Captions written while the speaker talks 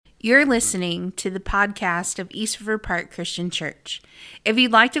You're listening to the podcast of East River Park Christian Church. If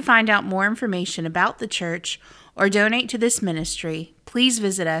you'd like to find out more information about the church or donate to this ministry, please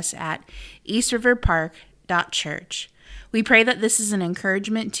visit us at eastriverpark.church. We pray that this is an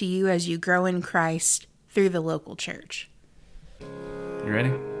encouragement to you as you grow in Christ through the local church. You ready?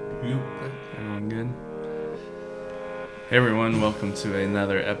 Yep. Everyone good? Hey everyone, welcome to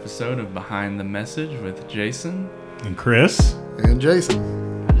another episode of Behind the Message with Jason. And Chris. And Jason.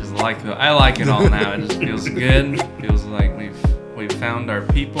 I like it all now. It just feels good. Feels like we've found our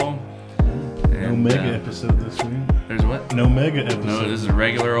people. And, no mega episode this week. There's what? No mega episode. No, this is a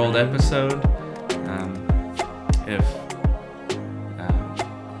regular old episode. If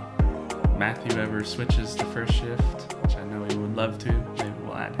Matthew ever switches to first shift, which I know he would love to, maybe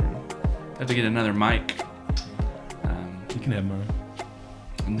we'll add him. Have to get another mic. You can have mine.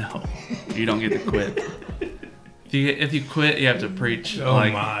 No, you don't get to quit. If you quit, you have to preach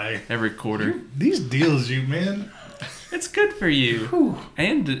every quarter. These deals, you man. It's good for you. Whew.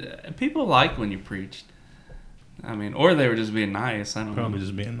 And people like when you preached. I mean, or they were just being nice. I don't know. Probably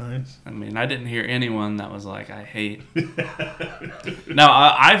just being nice. I mean, I didn't hear anyone that was like, I hate. No,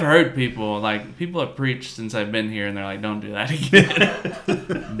 I've heard people have preached since I've been here, and they're like, don't do that again.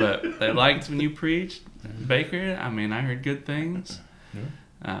 But they liked when you preached. Baker, I mean, I heard good things.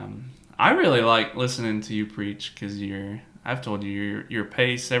 Yeah. I really like listening to you preach because I've told you, your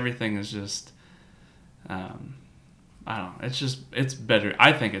pace, everything is just, I don't know, it's better.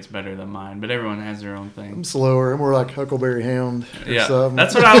 I think it's better than mine, but everyone has their own thing. I'm slower. I'm more like Huckleberry Hound. Yeah,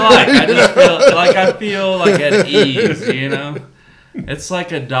 that's what I like. I feel like at ease, you know? It's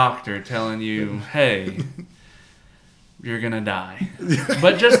like a doctor telling you, hey, you're going to die.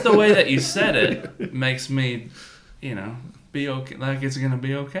 But just the way that you said it makes me, be okay, like it's going to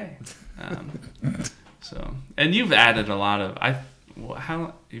be okay. And you've added a lot of,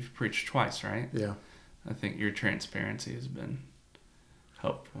 you've preached twice, right? Yeah. I think your transparency has been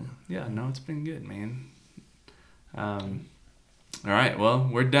helpful. Yeah, no, it's been good, man. All right, well,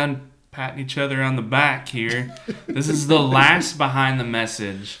 we're done patting each other on the back here. This is the last Behind the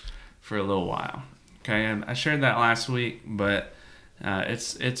Message for a little while. Okay, I shared that last week, but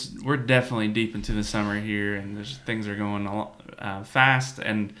we're definitely deep into the summer here, and things are going fast.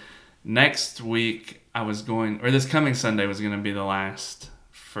 And next week this coming Sunday was going to be the last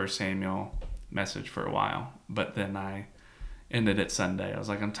 1 Samuel message for a while, but then I ended it Sunday. I was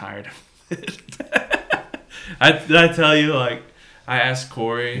like, I'm tired of it. Did I tell you, I asked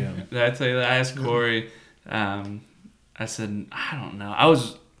Corey, Did I tell you that? I asked Corey, I said, I don't know. I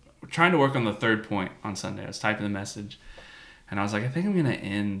was trying to work on the third point on Sunday. I was typing the message, and I was like, I think I'm going to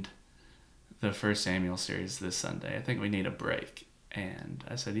end the 1 Samuel series this Sunday. I think we need a break. And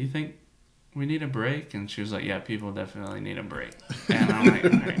I said, do you think we need a break? And she was like, yeah, people definitely need a break. And I'm like,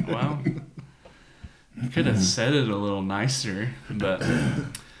 all right, well, you could have said it a little nicer. But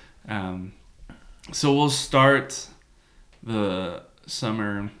so we'll start the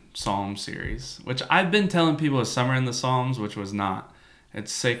summer psalm series, which I've been telling people is Summer in the Psalms, which was not.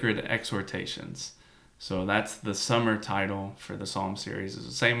 It's Sacred Exhortations. So that's the summer title for the psalm series. It's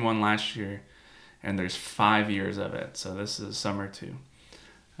the same one last year. And there's 5 years of it. So this is summer 2.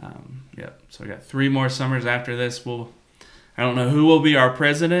 So we got 3 more summers after this. I don't know who will be our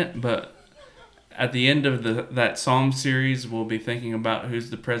president, but at the end of that psalm series, we'll be thinking about who's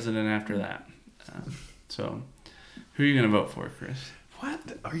the president after that. So who are you going to vote for, Chris?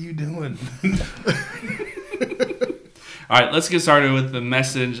 What are you doing? All right, let's get started with the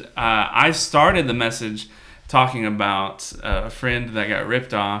message. I started the message talking about a friend that got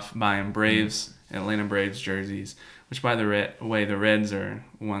ripped off buying Atlanta Braves jerseys, which, by the way, the Reds are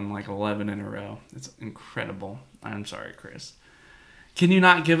won 11 in a row. It's incredible. I'm sorry, Chris. Can you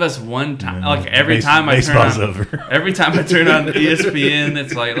not give us one time? Every time I turn on ESPN,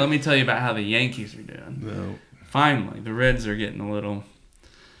 it's like, let me tell you about how the Yankees are doing. No. Finally, the Reds are getting a little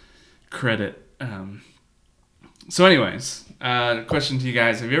credit. So anyways, question to you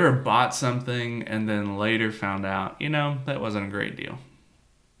guys. Have you ever bought something and then later found out, that wasn't a great deal?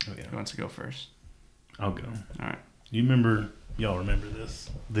 Oh, yeah. Who wants to go first? I'll go. All right. Y'all remember this?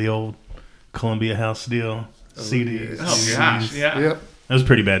 The old Columbia House deal? CDs. Oh, gosh, yeah. Yep. That was a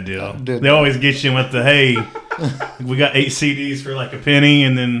pretty bad deal. They always get you with the, hey, we got 8 CDs for a penny,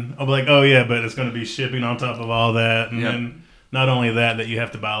 and then I'll be like, oh, yeah, but it's going to be shipping on top of all that. And then not only that you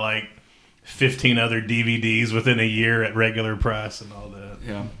have to buy 15 other DVDs within a year at regular price and all that.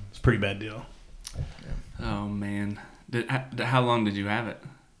 Yeah. It's a pretty bad deal. Yeah. Oh, man. How long did you have it?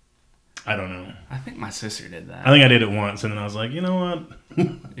 I don't know. I think my sister did that. I think I did it once, and then I was like, you know what?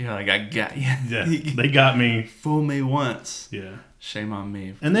 You're like, I got you. Yeah, they got me. Fool me once. Yeah. Shame on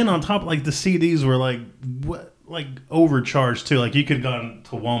me. And then on top, like, the CDs were like, what, like overcharged too. Like, you could have gone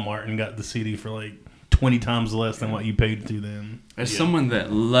to Walmart and got the CD for like 20 times less than what you paid to them. As someone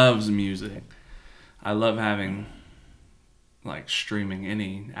that loves music, I love having, like, streaming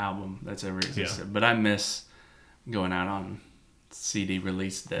any album that's ever existed. Yeah. But I miss going out on CD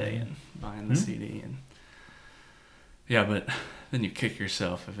release day and buying the CD. And yeah, but then you kick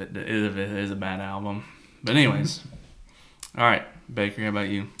yourself if it is a bad album. But anyways, all right, Baker, how about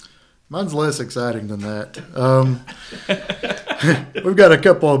you? Mine's less exciting than that. We've got a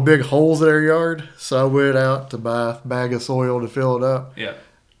couple of big holes in our yard, so I went out to buy a bag of soil to fill it up. Yeah.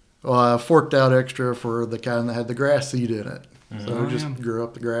 Well, I forked out extra for the kind that had the grass seed in it. So I just grew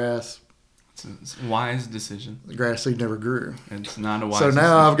up the grass. It's a wise decision. The grass seed never grew. It's not a wise decision. So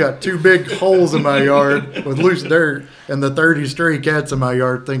now decision. I've got 2 big holes in my yard with loose dirt, and the 30 stray cats in my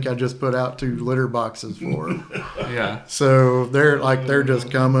yard think I just put out 2 litter boxes for them. Yeah. So they're just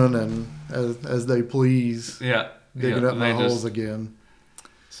coming and as they please. Yeah. Digging up my holes again.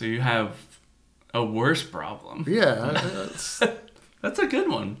 So you have a worse problem. Yeah. That's a good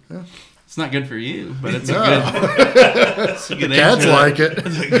one. Yeah. It's not good for you, but it's it's a good cats like it.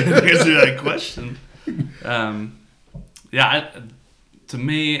 That's a good answer to that question. To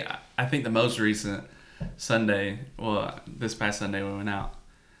me, I think the most recent Sunday, this past Sunday we went out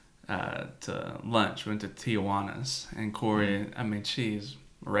to lunch, went to Tijuana's, and Corey, she's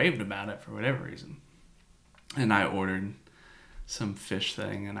raved about it for whatever reason. And I ordered some fish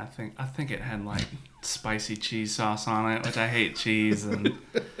thing, and I think it had like spicy cheese sauce on it, which I hate cheese, and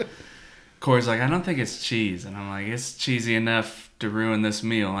Corey's like, I don't think it's cheese. And I'm like, it's cheesy enough to ruin this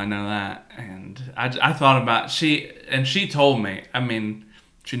meal. I know that. And I thought about, she told me,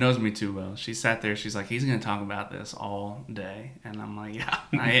 she knows me too well. She sat there, she's like, he's going to talk about this all day. And I'm like, yeah,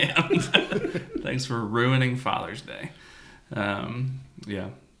 I am. Thanks for ruining Father's Day. Yeah.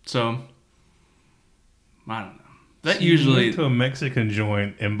 So, I don't know. That so usually. You went to a Mexican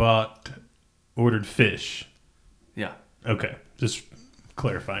joint and ordered fish. Yeah. Okay. Just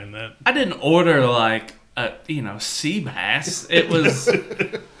clarifying that. I didn't order like sea bass. It was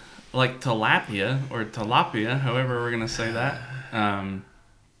like tilapia or tilapia, however we're gonna say that.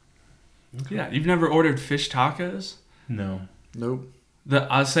 Okay. Yeah, you've never ordered fish tacos? No. Nope.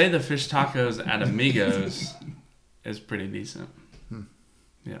 I'll say the fish tacos at Amigos is pretty decent.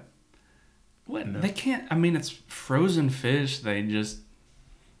 Yeah. What? No. They can't. It's frozen fish. They just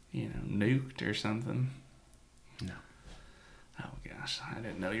nuked or something. No. Oh gosh, I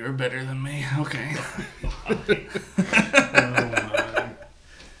didn't know you were better than me. Okay.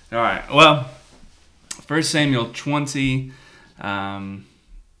 All right. Well, 1 Samuel 20. I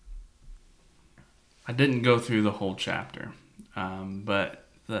didn't go through the whole chapter, but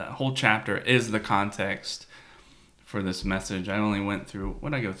the whole chapter is the context for this message. I only went through,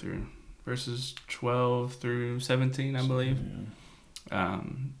 what did I go through? Verses 12 through 17, I believe. Yeah.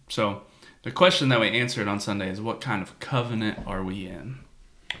 So the question that we answered on Sunday is, what kind of covenant are we in?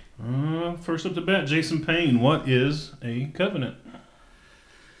 First up the bat, Jason Payne, what is a covenant?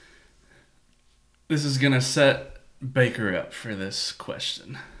 This is going to set Baker up for this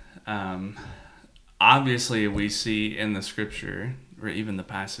question. Obviously, we see in the scripture, or even the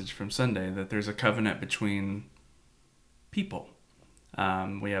passage from Sunday, that there's a covenant between people.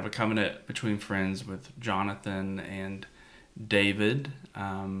 We have a covenant between friends with Jonathan and David.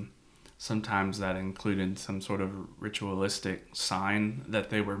 Sometimes that included some sort of ritualistic sign that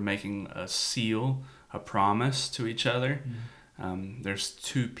they were making a seal, a promise to each other. There's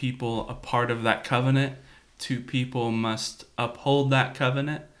 2 people a part of that covenant. 2 people must uphold that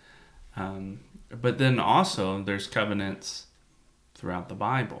covenant. But then also there's covenants throughout the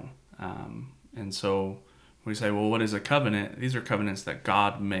Bible. And so we say, well, what is a covenant? These are covenants that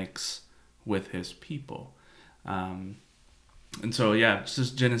God makes with his people. And so, yeah, it's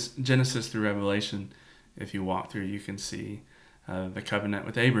just Genesis through Revelation. If you walk through, you can see the covenant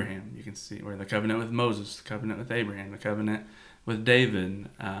with Abraham. You can see, or the covenant with Moses, the covenant with Abraham, the covenant with David,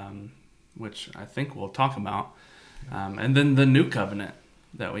 which I think we'll talk about. And then the new covenant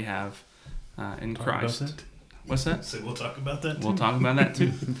that we have in Christ. What's that? So we'll talk about that too. We'll talk about that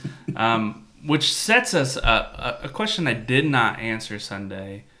too. Which sets us up, a question I did not answer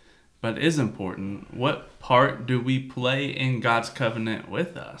Sunday, but is important. What part do we play in God's covenant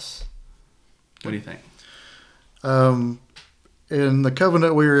with us? What do you think? In the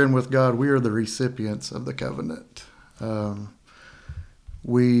covenant we are in with God, we are the recipients of the covenant.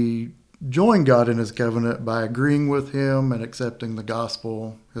 We join God in his covenant by agreeing with him and accepting the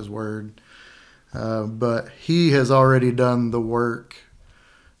gospel, his word. But he has already done the work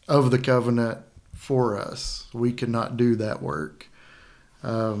of the covenant for us. We cannot do that work.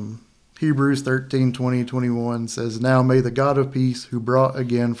 Hebrews 13, 20, 21 says, "Now may the God of peace, who brought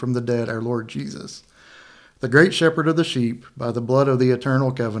again from the dead our Lord Jesus, the great shepherd of the sheep, by the blood of the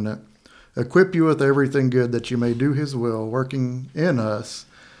eternal covenant, equip you with everything good that you may do his will, working in us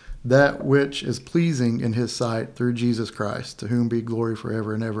that which is pleasing in his sight through Jesus Christ, to whom be glory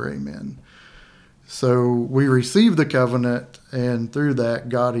forever and ever. Amen." So we receive the covenant, and through that,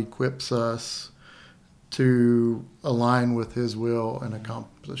 God equips us to align with his will and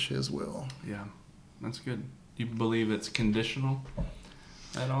accomplish his will. Yeah, that's good. You believe it's conditional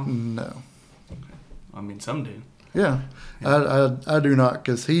at all? No. Okay. I mean, some do. Yeah. I do not,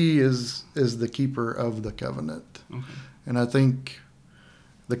 because he is the keeper of the covenant. Okay. And I think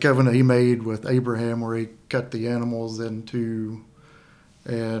the covenant he made with Abraham, where he cut the animals into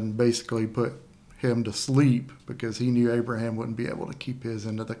and basically put him to sleep because he knew Abraham wouldn't be able to keep his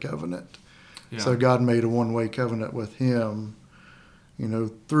end of the covenant. Yeah. So God made a one-way covenant with him.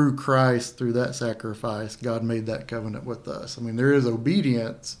 Through Christ, through that sacrifice, God made that covenant with us. I mean, there is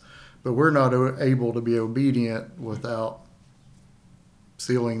obedience, but we're not able to be obedient without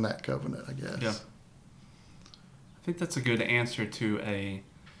sealing that covenant, I guess. Yeah. I think that's a good answer to a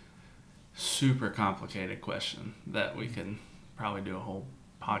super complicated question that we can probably do a whole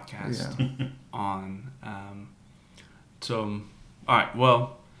podcast on. So, all right,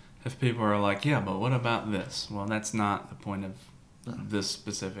 well, if people are like, yeah, but what about this? Well, that's not the point of this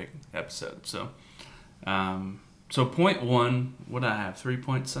specific episode. So, so point one, what do I have? 3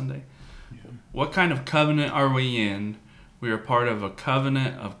 points Sunday? Yeah. What kind of covenant are we in? We are part of a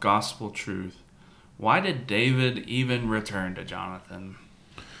covenant of gospel truth. Why did David even return to Jonathan?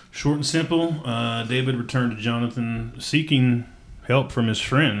 Short and simple, David returned to Jonathan seeking help from his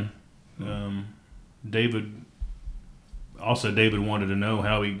friend. David wanted to know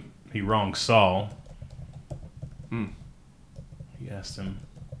how he wronged Saul. He asked him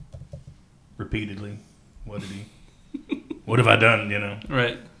repeatedly, what have I done,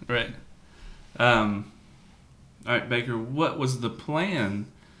 Right. All right, Baker, what was the plan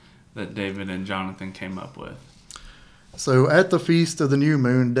that David and Jonathan came up with? So at the feast of the new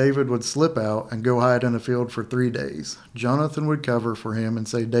moon, David would slip out and go hide in a field for 3 days. Jonathan would cover for him and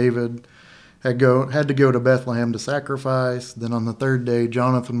say David had to go to Bethlehem to sacrifice. Then on the third day,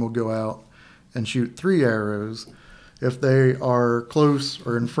 Jonathan will go out and shoot 3 arrows. If they are close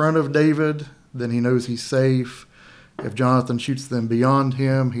or in front of David, then he knows he's safe. If Jonathan shoots them beyond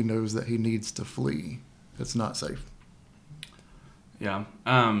him, he knows that he needs to flee. It's not safe. Yeah.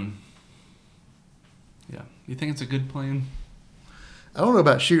 Yeah. You think it's a good plan? I don't know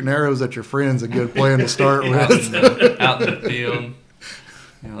about shooting arrows at your friends. A good plan to start with. Out in the field.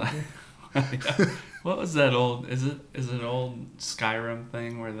 What was that old? Is it an old Skyrim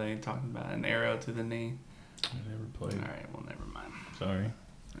thing where they talking about an arrow to the knee? I never played. All right. Well, never mind. Sorry.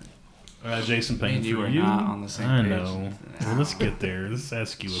 All right, Jason Payne. And you were not on the same page. I know. Well, let's get there. Let's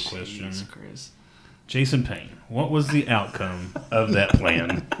ask you a question. Jeez, Chris. Jason Payne, what was the outcome of that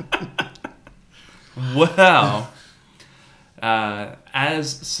plan? Well, as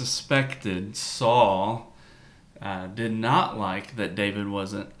suspected, Saul did not like that David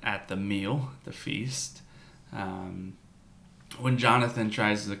wasn't at the meal, the feast. When Jonathan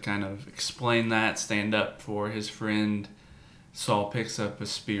tries to kind of explain that, stand up for his friend, Saul picks up a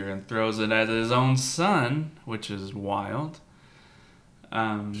spear and throws it at his own son, which is wild.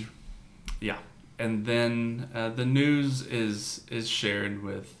 Yeah. And then the news is shared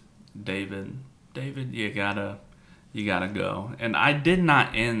with David. David, you gotta go. And I did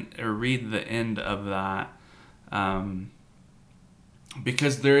not read the end of that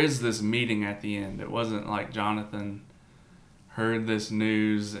because there is this meeting at the end. It wasn't like Jonathan heard this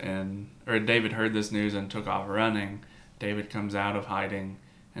news or David heard this news and took off running. David comes out of hiding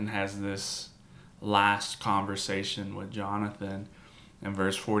and has this last conversation with Jonathan. In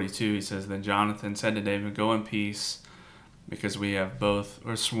verse 42, he says, "Then Jonathan said to David, 'Go in peace, because we have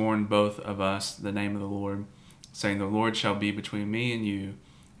sworn both of us the name of the Lord, saying, the Lord shall be between me and you,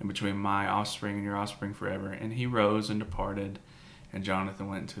 and between my offspring and your offspring forever.' And he rose and departed, and Jonathan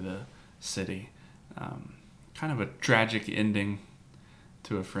went to the city." Kind of a tragic ending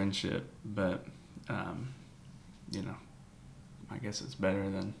to a friendship, but, I guess it's better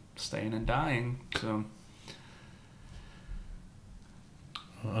than staying and dying, so...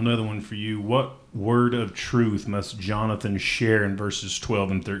 Another one for you. What word of truth must Jonathan share in verses 12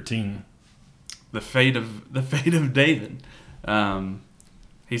 and 13? The fate of David.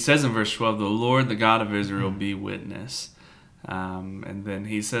 he says in verse 12, the Lord, the God of Israel, be witness. And then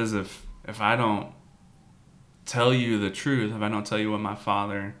he says, if I don't tell you the truth, if I don't tell you what my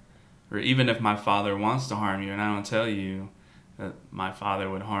Father, or even if my Father wants to harm you and I don't tell you, that my Father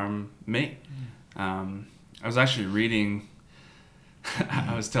would harm me. I was actually reading,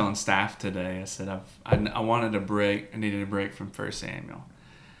 I was telling staff today, I said I wanted a break, I needed a break from 1 Samuel.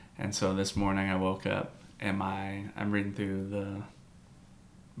 And so this morning I woke up and I'm reading through the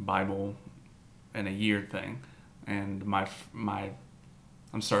Bible in a year thing, and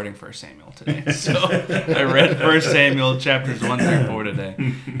I'm starting 1 Samuel today. So I read 1 Samuel chapters 1 through 4 today.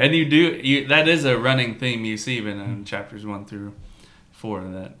 And that is a running theme you see even in chapters 1 through 4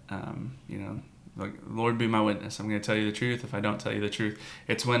 that, like, Lord be my witness. I'm going to tell you the truth if I don't tell you the truth.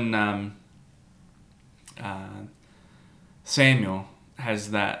 It's when Samuel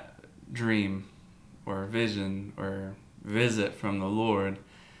has that dream or vision or visit from the Lord,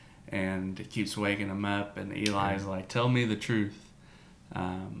 and it keeps waking him up, and Eli's like, tell me the truth. He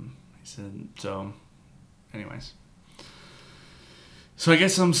said, so anyways. So I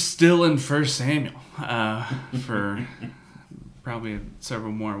guess I'm still in 1 Samuel for probably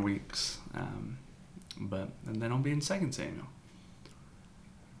several more weeks. And then I'll be in 2 Samuel.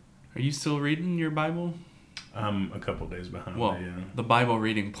 Are you still reading your Bible? I'm a couple days behind. Well, the Bible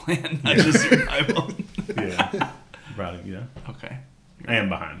reading plan, not just your Bible. Yeah. Right, yeah. Okay. I am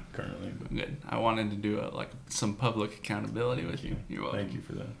behind currently. Good. I wanted to do some public accountability with you. You're welcome. Thank you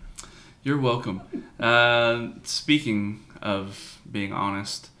for that. You're welcome. Speaking of being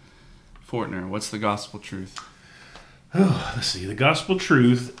honest, Fortner, what's the gospel truth? Oh, let's see. The gospel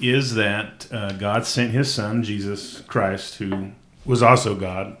truth is that God sent his son, Jesus Christ, who was also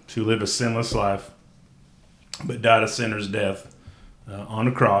God, to live a sinless life, but died a sinner's death on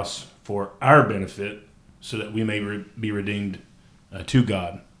a cross for our benefit, so that we may be redeemed to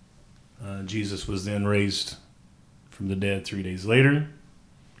God. Jesus was then raised from the dead 3 days later.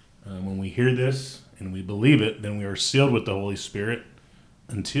 When we hear this and we believe it, then we are sealed with the Holy Spirit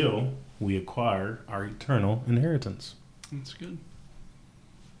until we acquire our eternal inheritance. That's good.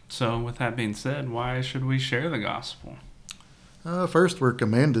 So with that being said, why should we share the gospel? First, we're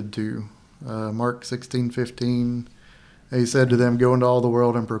commanded to. Mark 16:15, he said to them, go into all the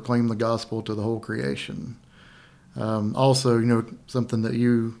world and proclaim the gospel to the whole creation. Also, something that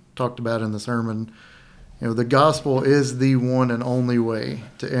you talked about in the sermon, the gospel is the one and only way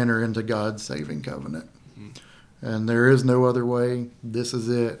to enter into God's saving covenant. Mm-hmm. And there is no other way. This is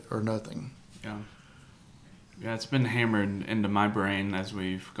it or nothing. Yeah, it's been hammered into my brain as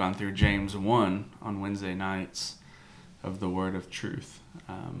we've gone through James 1 on Wednesday nights of the word of truth.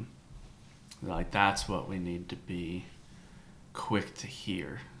 That's what we need to be quick to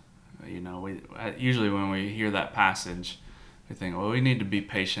hear. We usually when we hear that passage, we think, well, we need to be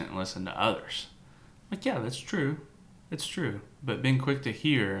patient and listen to others. Yeah, that's true. It's true. But being quick to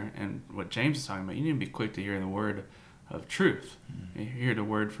hear, and what James is talking about, you need to be quick to hear the word of truth. Mm-hmm. You hear the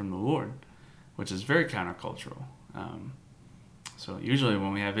word from the Lord, which is very countercultural. So usually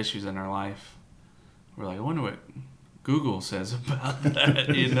when we have issues in our life, we're like, I wonder what Google says about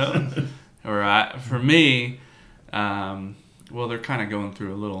that, Or for me, well, they're kind of going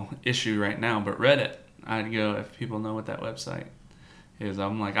through a little issue right now, but Reddit, I'd go, if people know what that website is,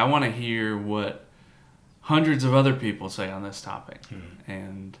 I'm like, I want to hear what hundreds of other people say on this topic. Mm-hmm.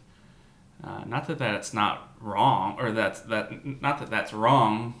 And not that that's not wrong, or not that that's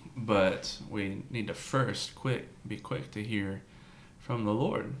wrong, but we need to first be quick to hear from the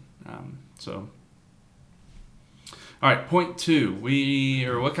Lord. All right, point 2.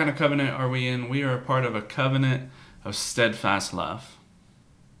 What kind of covenant are we in? We are a part of a covenant of steadfast love.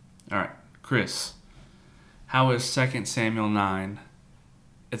 All right, Chris, how is 2 Samuel 9?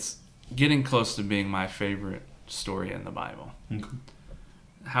 It's getting close to being my favorite story in the Bible. Okay.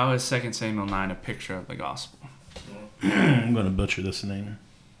 How is 2 Samuel 9 a picture of the gospel? I'm going to butcher this name.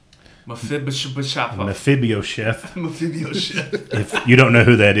 Mephibosheth. Mephibosheth. If you don't know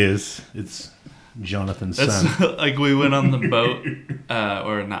who that is, it's Jonathan's son. Like we went on the boat,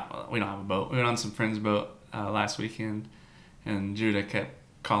 or not, we don't have a boat. We went on some friend's boat last weekend, and Judah kept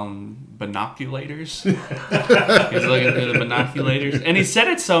calling binoculators. He was looking through the binoculators, and he said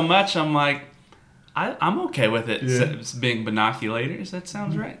it so much, I'm like, I'm okay with it being binoculators. That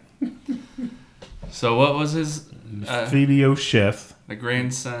sounds right. So what was his... Mephibosheth. The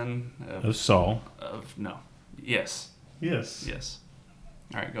grandson of Saul. Yes.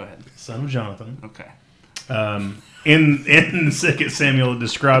 All right, go ahead. Son of Jonathan. Okay. In 2 Samuel,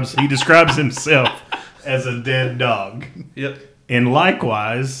 he describes himself as a dead dog. Yep. And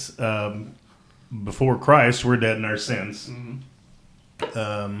likewise, before Christ, we're dead in our sins. Mm-hmm.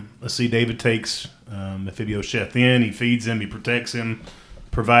 Let's see, David takes Mephibosheth in, he feeds him, he protects him,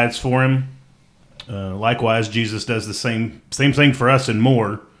 provides for him. Likewise, Jesus does the same thing for us and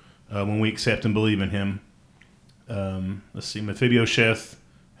more when we accept and believe in him. Let's see, Mephibosheth,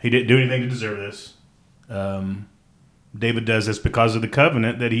 he didn't do anything to deserve this. David does this because of the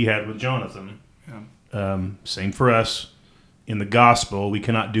covenant that he had with Jonathan. Yeah. Same for us. In the gospel, we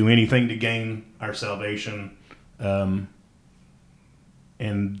cannot do anything to gain our salvation.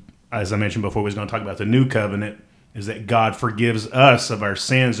 And as I mentioned before, we was going to talk about the new covenant, is that God forgives us of our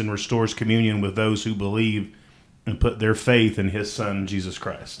sins and restores communion with those who believe and put their faith in his son, Jesus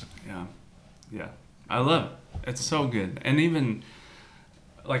Christ. Yeah. Yeah. I love it. It's so good. And even,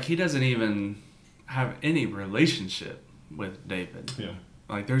 like, he doesn't even have any relationship with David. Yeah.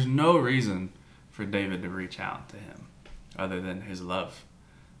 Like, there's no reason for David to reach out to him other than his love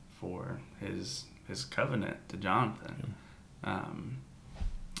for his covenant to Jonathan.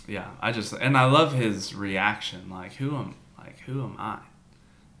 Yeah. I love his reaction. Like, who am I?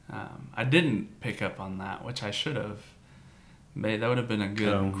 I didn't pick up on that, which I should have. That would have been a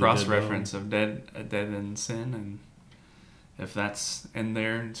good cross-reference of dead in sin, and if that's in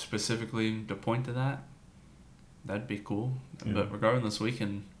there specifically to point to that, that'd be cool. Yeah. But regardless, we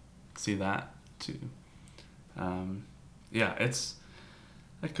can see that too.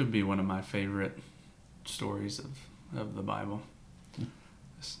 That could be one of my favorite stories of the Bible.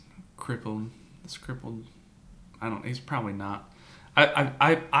 This crippled. He's probably not.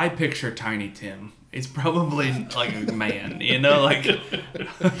 I picture Tiny Tim. He's probably like a man,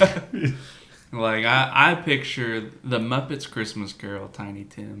 like I picture the Muppets Christmas Carol, Tiny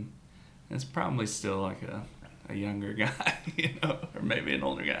Tim. It's probably still like a younger guy, or maybe an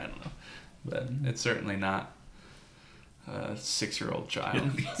older guy, I don't know. But it's certainly not a 6-year-old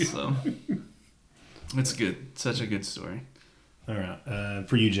child. So it's good. Such a good story. All right.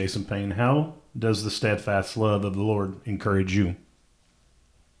 For you, Jason Payne, how does the steadfast love of the Lord encourage you?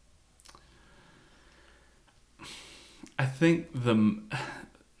 I think the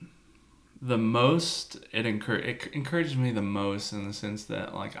most it encourages me the most in the sense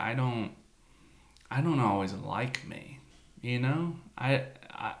that, like, I don't always like me, and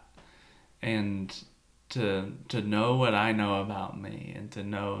to know what I know about me, and to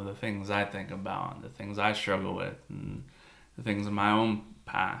know the things I think about, and the things I struggle with, and the things in my own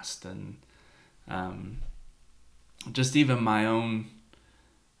past, and just even my own,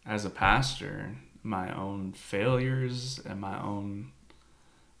 as a pastor, my own failures and my own,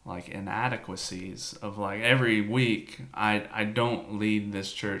 like, inadequacies of, like, every week I don't lead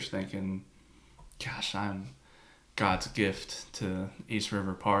this church thinking, gosh, I'm God's gift to East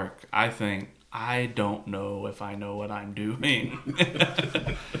River Park. I think, I don't know if I know what I'm doing.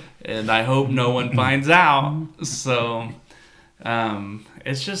 And I hope no one finds out. So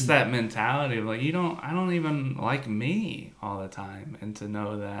it's just that mentality of, like, I don't even like me all the time. And to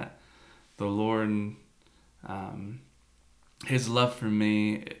know that the Lord, his love for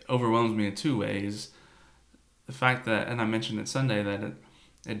me overwhelms me in two ways. The fact that, and I mentioned it Sunday, that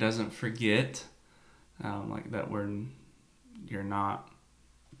it doesn't forget, like, that you're not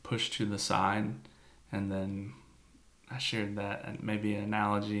pushed to the side. And then I shared that, and maybe an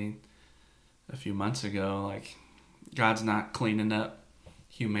analogy a few months ago, like, God's not cleaning up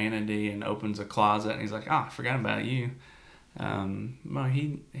humanity and opens a closet and he's like, I forgot about you. No,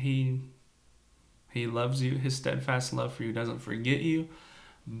 he loves you. His steadfast love for you doesn't forget you,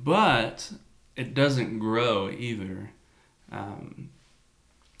 but it doesn't grow either.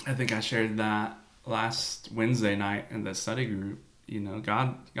 I think I shared that last Wednesday night in the study group.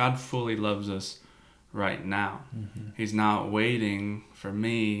 God fully loves us right now. Mm-hmm. He's not waiting for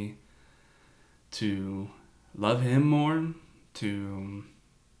me to love him more, to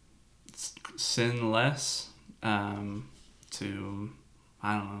sin less, to,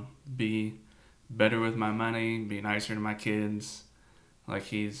 I don't know, be better with my money, be nicer to my kids. Like,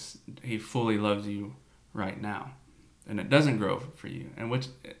 he fully loves you right now, and it doesn't grow for you, and which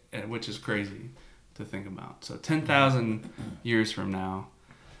is crazy to think about. So 10,000 years from now,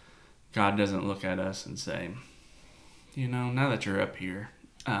 God doesn't look at us and say, now that you're up here,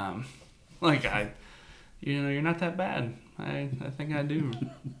 you're not that bad. I think I do.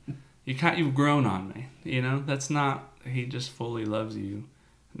 You've grown on me. That's not. He just fully loves you.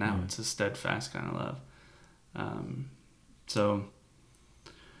 Now it's a steadfast kind of love. So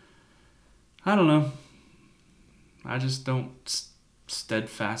I don't know. I just don't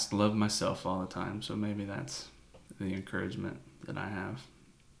steadfast love myself all the time. So maybe that's the encouragement that I have.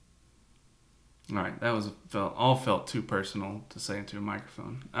 All right, that felt too personal to say into a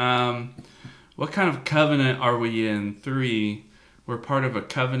microphone. What kind of covenant are we in? 3, We're part of a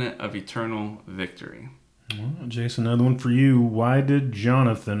covenant of eternal victory. Well, Jason, another one for you. Why did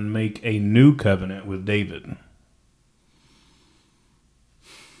Jonathan make a new covenant with David?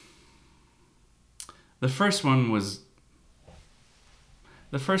 The first one was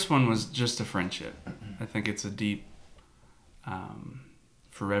just a friendship. I think it's a deep,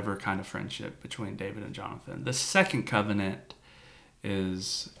 forever kind of friendship between David and Jonathan. The second covenant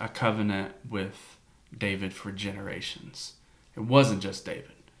is a covenant with David for generations. It wasn't just David.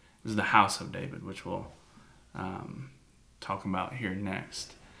 It was the house of David, which we'll talk about here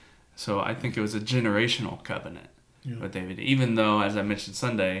next. So I think it was a generational covenant with David. Even though, as I mentioned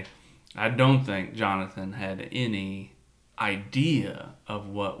Sunday, I don't think Jonathan had any idea of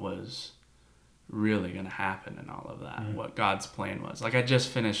what was really going to happen and all of that, what God's plan was. Like, I just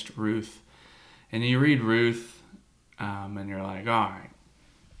finished Ruth, and you read Ruth, and you're like, all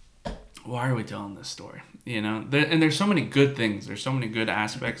right, why are we telling this story? You know, and there's so many good things. There's so many good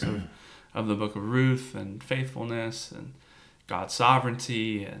aspects of the book of Ruth, and faithfulness, and God's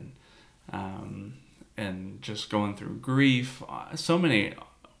sovereignty, and just going through grief. So many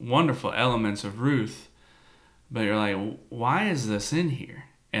wonderful elements of Ruth, but you're like, why is this in here?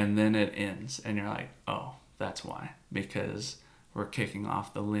 And then it ends, and you're like, oh, that's why, because we're kicking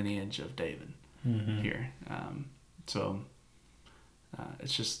off the lineage of David here. So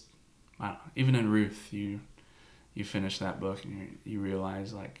it's just, I don't know, even in Ruth, you finish that book and you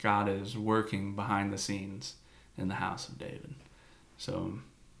realize, like, God is working behind the scenes in the house of David. So,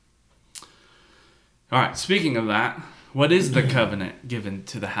 all right, speaking of that, what is the covenant given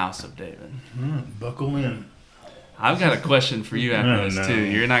to the house of David? Buckle in. I've got a question for you after this, too.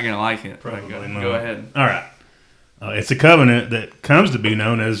 You're not going to like it. Probably not. Go ahead. All right. It's a covenant that comes to be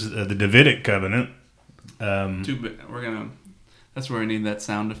known as the Davidic covenant. That's where we need that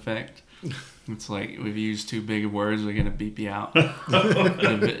sound effect. It's like we've used too big of words. We're going to beep you out.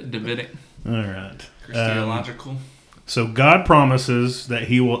 Davidic. All right. Christological. So God promises that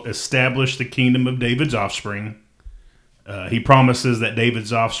he will establish the kingdom of David's offspring. He promises that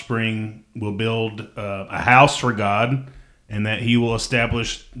David's offspring will build a house for God, and that he will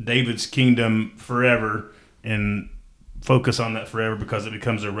establish David's kingdom forever, and focus on that forever because it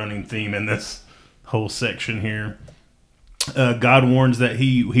becomes a running theme in this whole section here. God warns that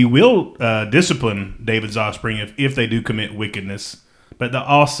he will discipline David's offspring if they do commit wickedness, but that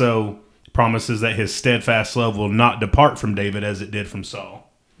also promises that his steadfast love will not depart from David as it did from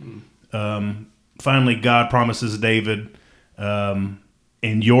Saul. Finally, God promises David,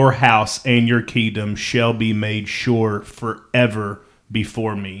 and your house and your kingdom shall be made sure forever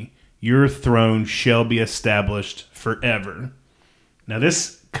before me. Your throne shall be established forever. Now,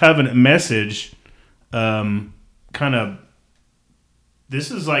 this covenant message,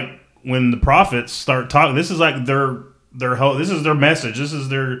 this is like when the prophets start talking. This is like their hope. This is their message. This is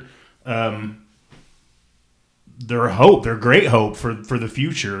their hope, their great hope for the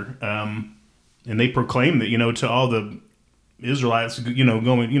future. And they proclaim that, to all the Israelites,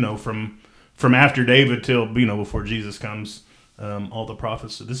 going, from after David till, before Jesus comes, all the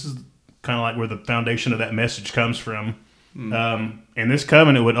prophets. So this is kind of like where the foundation of that message comes from. And this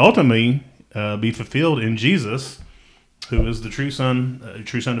covenant would ultimately be fulfilled in Jesus, who is the true son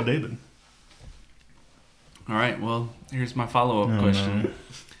of David. All right, well, here's my follow-up question.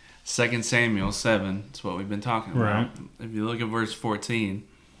 2 Samuel 7, that's what we've been talking about. Right. If you look at verse 14,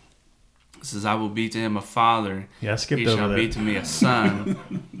 it says, I will be to him a father, Yeah, I skipped he over shall that. be to me a son,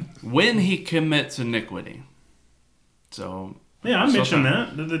 when he commits iniquity. So, Yeah, I mentioned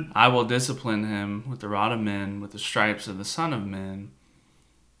that. I will discipline him with the rod of men, with the stripes of the Son of Men.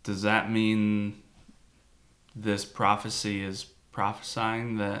 Does that mean this prophecy is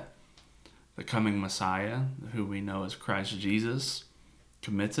prophesying that the coming Messiah, who we know as Christ Jesus,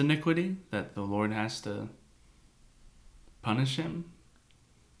 commits iniquity, that the Lord has to punish him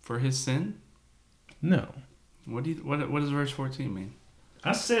for his sin? No. What does verse 14 mean?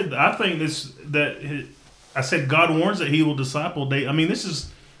 I said God warns that he will disciple David. I mean, this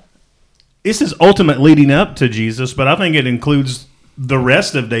is ultimate leading up to Jesus, but I think it includes the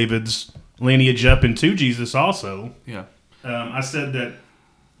rest of David's lineage up into Jesus also. Yeah. I said that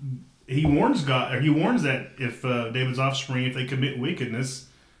he warns that if David's offspring, if they commit wickedness,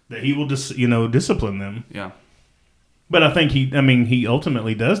 that he will discipline them. Yeah. But I think he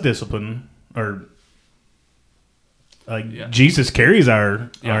ultimately does discipline, or Jesus carries our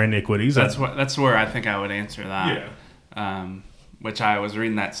iniquities. That's where I think I would answer that. Yeah. Which I was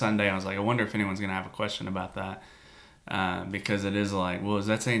reading that Sunday. I was like, I wonder if anyone's going to have a question about that. Because it is like, well, is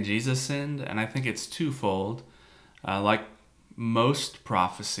that saying Jesus sinned? And I think it's twofold. Like most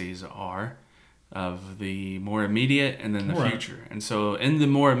prophecies are, of the more immediate and then the Right. future. And so in the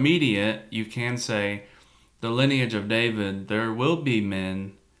more immediate, you can say the lineage of David, there will be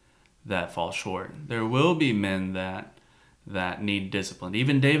men that fall short. There will be men that need discipline.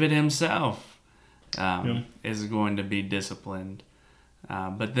 Even David himself is going to be disciplined.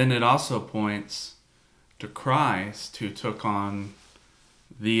 But then it also points to Christ, who took on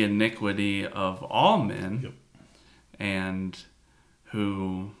the iniquity of all men, and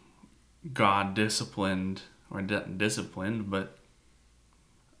who God disciplined, or didn't disciplined, but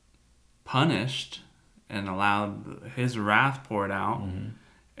punished and allowed his wrath poured out,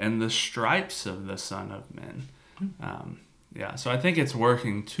 and the stripes of the Son of Men. So I think it's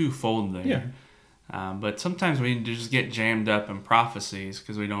working twofold there. But sometimes we just get jammed up in prophecies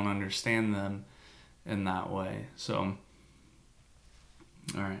because we don't understand them in that way. So,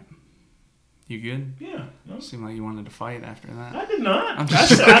 all right. You good? Yeah. No. Seemed like you wanted to fight after that. I did not.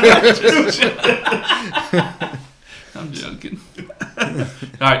 I'm joking. All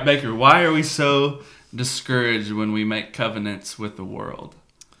right, Baker, why are we so discouraged when we make covenants with the world?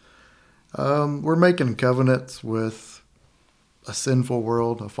 We're making covenants with a sinful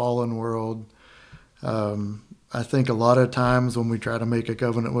world, a fallen world. I think a lot of times when we try to make a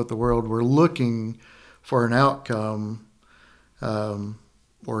covenant with the world, we're looking for an outcome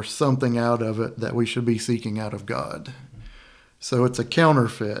or something out of it that we should be seeking out of God. So it's a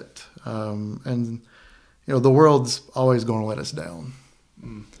counterfeit. And, the world's always going to let us down.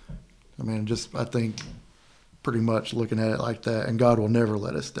 I mean, I think pretty much looking at it like that, and God will never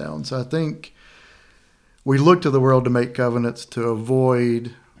let us down. So I think we look to the world to make covenants to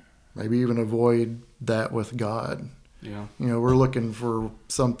avoid, maybe even avoid that with God. Yeah. We're looking for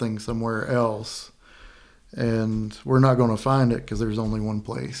something somewhere else, and we're not going to find it because there's only one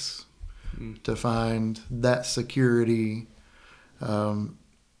place to find that security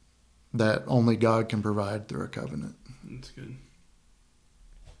that only God can provide through a covenant. That's good.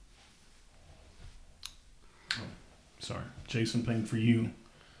 Sorry. Jason, thing for you.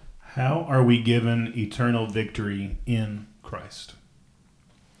 How are we given eternal victory in Christ?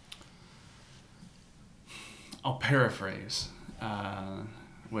 I'll paraphrase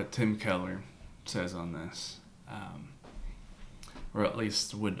what Tim Keller says on this, or at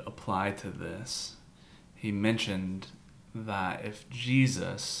least would apply to this. He mentioned that if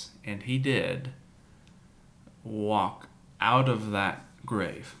Jesus, and he did, walk out of that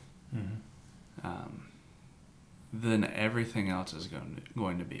grave, then everything else is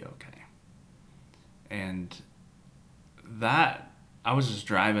going to be okay. And that, I was just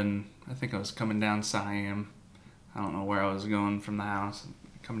driving, I think I was coming down Siam. I don't know where I was going from the house,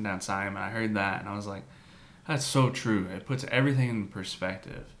 coming down Siam, and I heard that, and I was like, that's so true. It puts everything in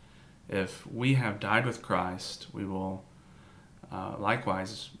perspective. If we have died with Christ, we will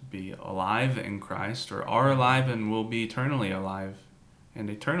likewise be alive in Christ, or are alive and will be eternally alive and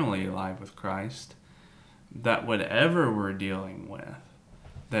eternally alive with Christ. That whatever we're dealing with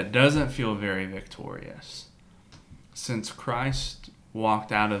that doesn't feel very victorious, since Christ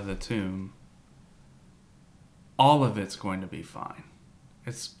walked out of the tomb, all of it's going to be fine.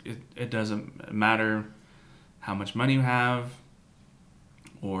 It doesn't matter how much money you have,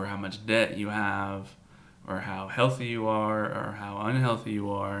 or how much debt you have, or how healthy you are, or how unhealthy you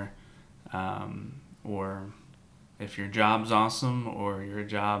are, or if your job's awesome, or your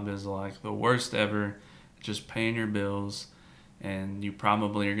job is like the worst ever, just paying your bills, and you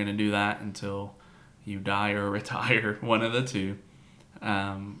probably are going to do that until you die or retire, one of the two.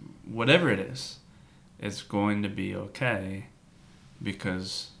 Whatever it is, it's going to be okay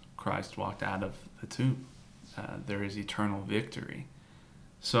because Christ walked out of the tomb. There is eternal victory.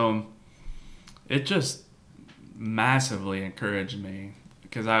 So it just massively encouraged me,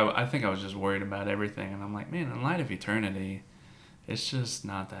 because I think I was just worried about everything, and I'm like, man, in light of eternity, it's just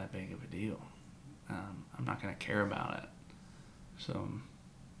not that big of a deal. I'm not going to care about it. So,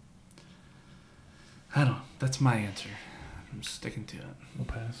 I don't know. That's my answer. I'm sticking to it. We'll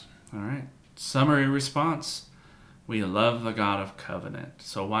pass. All right. Summary response. We love the God of covenant.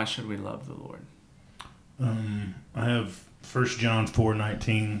 So why should we love the Lord? I have 1 John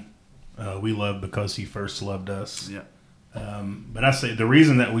 4:19. We love because he first loved us. Yeah. But I say the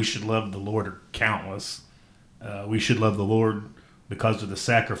reason that we should love the Lord are countless. We should love the Lord because of the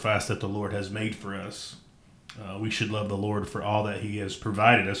sacrifice that the Lord has made for us. We should love the Lord for all that he has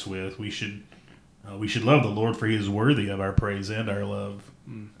provided us with. We should love the Lord for he is worthy of our praise and our love.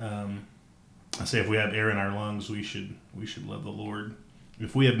 I say if we have air in our lungs, we should love the Lord.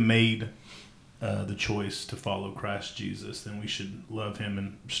 If we have made the choice to follow Christ Jesus, then we should love him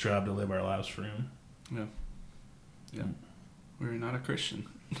and strive to live our lives for him. Yeah. We're not a Christian.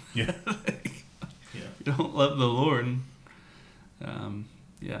 Yeah. Yeah. If you don't love the Lord,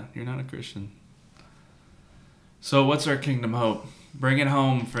 you're not a Christian. So what's our kingdom hope? Bring it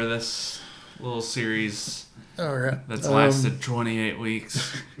home for this little series. All right. That's lasted 28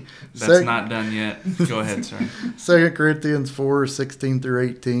 weeks. That's not done yet. Go ahead, sir. 2 Corinthians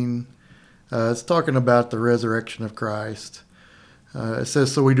 4:16-18. It's talking about the resurrection of Christ. It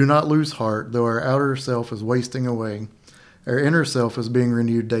says, "So we do not lose heart, though our outer self is wasting away. Our inner self is being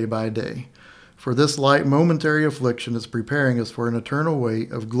renewed day by day. For this light momentary affliction is preparing us for an eternal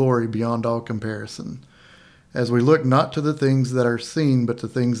weight of glory beyond all comparison, as we look not to the things that are seen, but to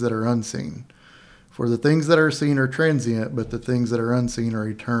things that are unseen. For the things that are seen are transient, but the things that are unseen are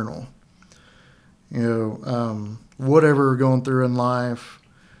eternal." Whatever we're going through in life,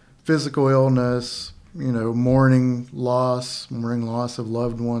 physical illness, mourning loss of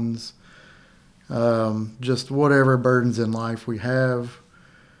loved ones, just whatever burdens in life we have,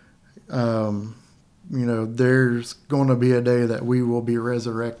 there's going to be a day that we will be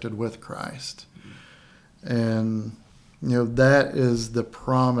resurrected with Christ. And, that is the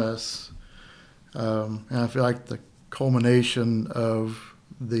promise. And I feel like the culmination of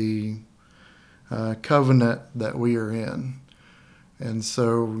the covenant that we are in. And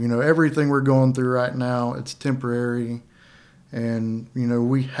so, everything we're going through right now, it's temporary. And,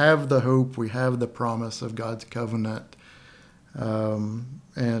 we have the hope, we have the promise of God's covenant.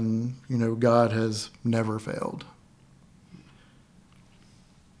 And, God has never failed.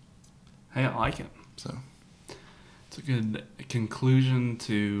 Hey, I like it. So it's a good conclusion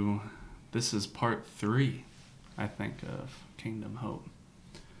to, this is part 3, I think, of Kingdom Hope.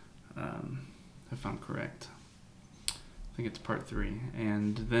 If I'm correct. I think it's part 3.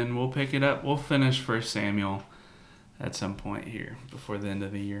 And then we'll pick it up. We'll finish 1 Samuel at some point here before the end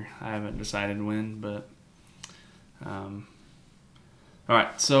of the year. I haven't decided when, but... all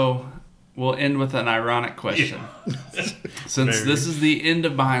right, so we'll end with an ironic question. Yeah. Since this is the end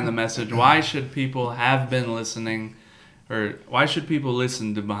of Behind the Message, why should people have been listening, or why should people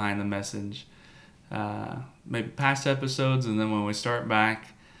listen to Behind the Message? Maybe past episodes, and then when we start back,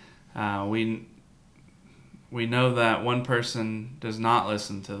 we know that one person does not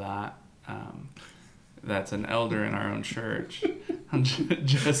listen to that. That's an elder in our own church.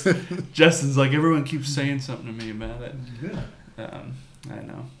 Justin's like, everyone keeps saying something to me about it. Yeah. I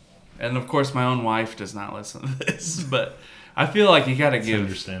know. And of course, my own wife does not listen to this, but I feel like you got to give...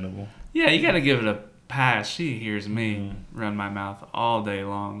 understandable. Yeah, you got to give it a pass. She hears me run my mouth all day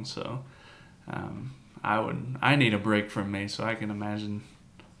long, so I need a break from me, so I can imagine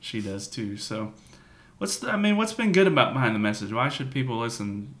she does too. So what's been good about Behind the Message? Why should people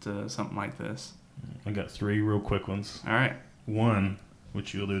listen to something like this? I got 3 real quick ones. All right. One,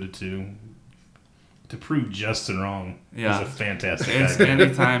 which you alluded to prove Justin wrong is a fantastic idea.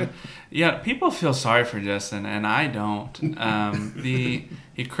 Anytime. Yeah, people feel sorry for Justin, and I don't.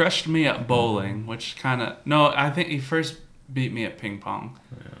 He crushed me at bowling, which I think he first beat me at ping pong.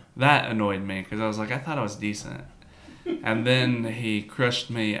 Yeah. That annoyed me because I was like, I thought I was decent. And then he crushed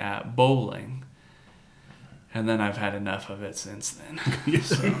me at bowling. And then I've had enough of it since then.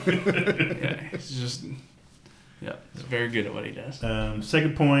 So, yeah, he's very good at what he does.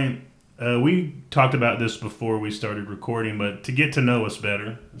 Second point, we talked about this before we started recording, but to get to know us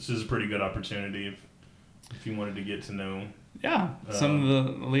better, this is a pretty good opportunity if you wanted to get to know. Yeah, some of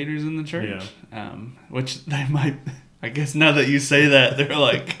the leaders in the church. Yeah. Which they might, I guess now that you say that, they're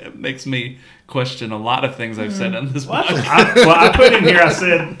like, it makes me question a lot of things I've said on this podcast. I put in here, I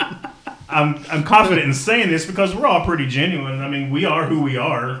said... I'm confident in saying this because we're all pretty genuine. I mean, we are who we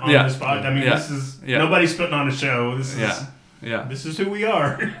are on this podcast. I mean, this is nobody's putting on a show. This is who we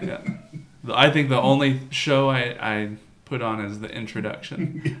are. Yeah. I think the only show I put on is the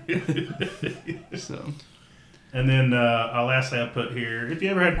introduction. So, and then lastly, I put here: if you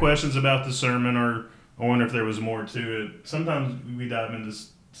ever had questions about the sermon or wonder if there was more to it, sometimes we dive into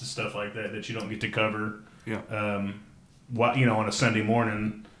stuff like that you don't get to cover. Yeah. On a Sunday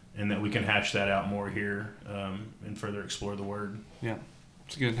morning. And that we can hash that out more here and further explore the Word. Yeah,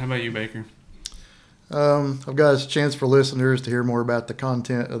 it's good. How about you, Baker? I've got a chance for listeners to hear more about the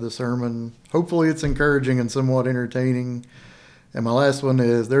content of the sermon. Hopefully it's encouraging and somewhat entertaining. And my last one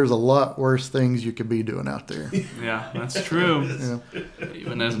is, there's a lot worse things you could be doing out there. Yeah, that's true. Yeah.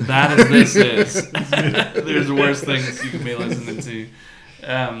 Even as bad as this is, there's worse things you can be listening to.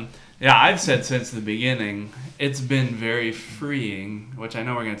 Yeah, I've said since the beginning, it's been very freeing, which I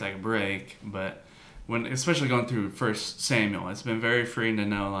know we're going to take a break, but especially going through 1 Samuel, it's been very freeing to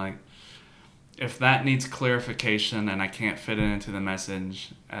know, like, if that needs clarification and I can't fit it into the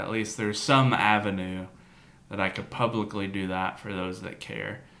message, at least there's some avenue that I could publicly do that for those that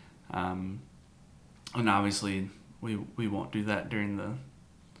care. And obviously, we won't do that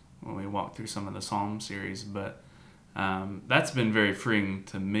when we walk through some of the Psalm series, but that's been very freeing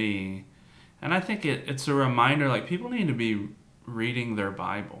to me. And I think it's a reminder, like, people need to be reading their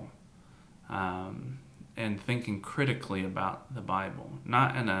Bible and thinking critically about the Bible,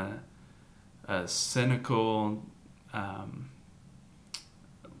 not in a cynical,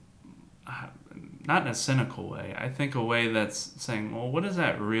 not in a cynical way. I think a way that's saying, well, what does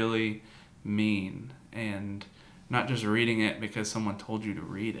that really mean? And not just reading it because someone told you to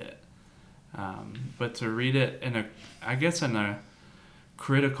read it, but to read it in a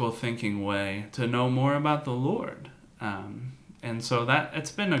critical thinking way to know more about the Lord. And so that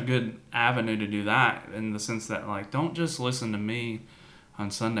it's been a good avenue to do that, in the sense that, like, don't just listen to me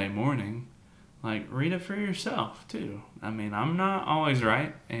on Sunday morning, like, read it for yourself too. I mean, I'm not always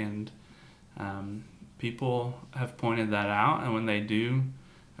right, and people have pointed that out, and when they do,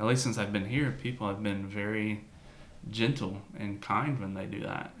 at least since I've been here, people have been very gentle and kind when they do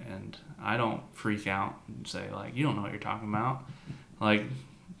that, and I don't freak out and say, like, you don't know what you're talking about. Like,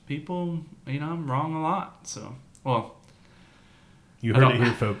 people, I'm wrong a lot, so, well, you heard it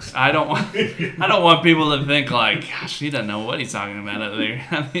here, folks. I don't want people to think, like, gosh, he doesn't know what he's talking about out there.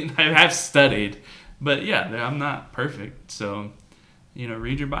 I mean, I have studied, but yeah, I'm not perfect. So,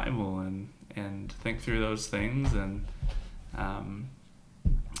 read your Bible and think through those things. And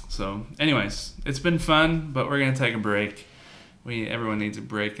so, anyways, it's been fun, but we're gonna take a break. Everyone needs a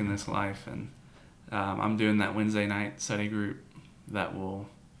break in this life, and I'm doing that Wednesday night study group that will.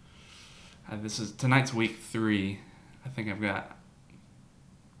 Tonight's week 3. I think I've got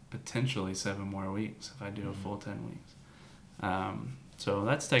potentially 7 more weeks if I do a full 10 weeks. So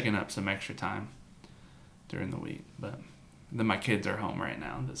that's taking up some extra time during the week. But then my kids are home right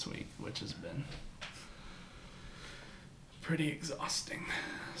now this week, which has been pretty exhausting.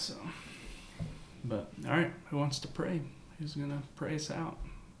 So, but all right, who wants to pray? Who's gonna pray us out?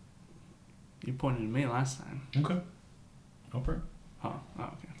 You pointed at me last time. Okay, I'll pray. Oh,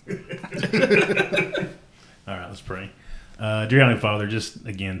 okay. All right, let's pray. Dear Heavenly Father, just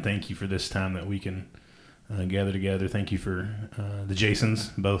again, thank you for this time that we can gather together. Thank you for the Jasons,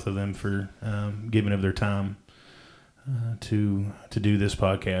 both of them, for giving of their time to do this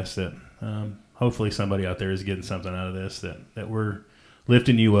podcast. That hopefully somebody out there is getting something out of this. That we're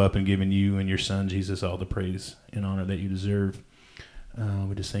lifting you up and giving you and your Son Jesus all the praise and honor that you deserve.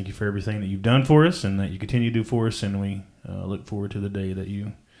 We just thank you for everything that you've done for us and that you continue to do for us. And we look forward to the day that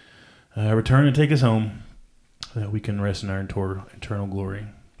you return and take us home, that we can rest in our eternal glory.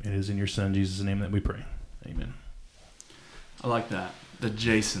 It is in your Son, Jesus' name, that we pray. Amen. I like that. The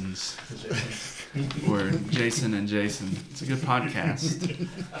Jasons. Or Jason and Jason. It's a good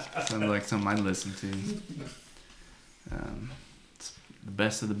podcast. Sounds like something I'd listen to. It's the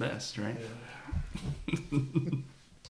best of the best, right? Yeah.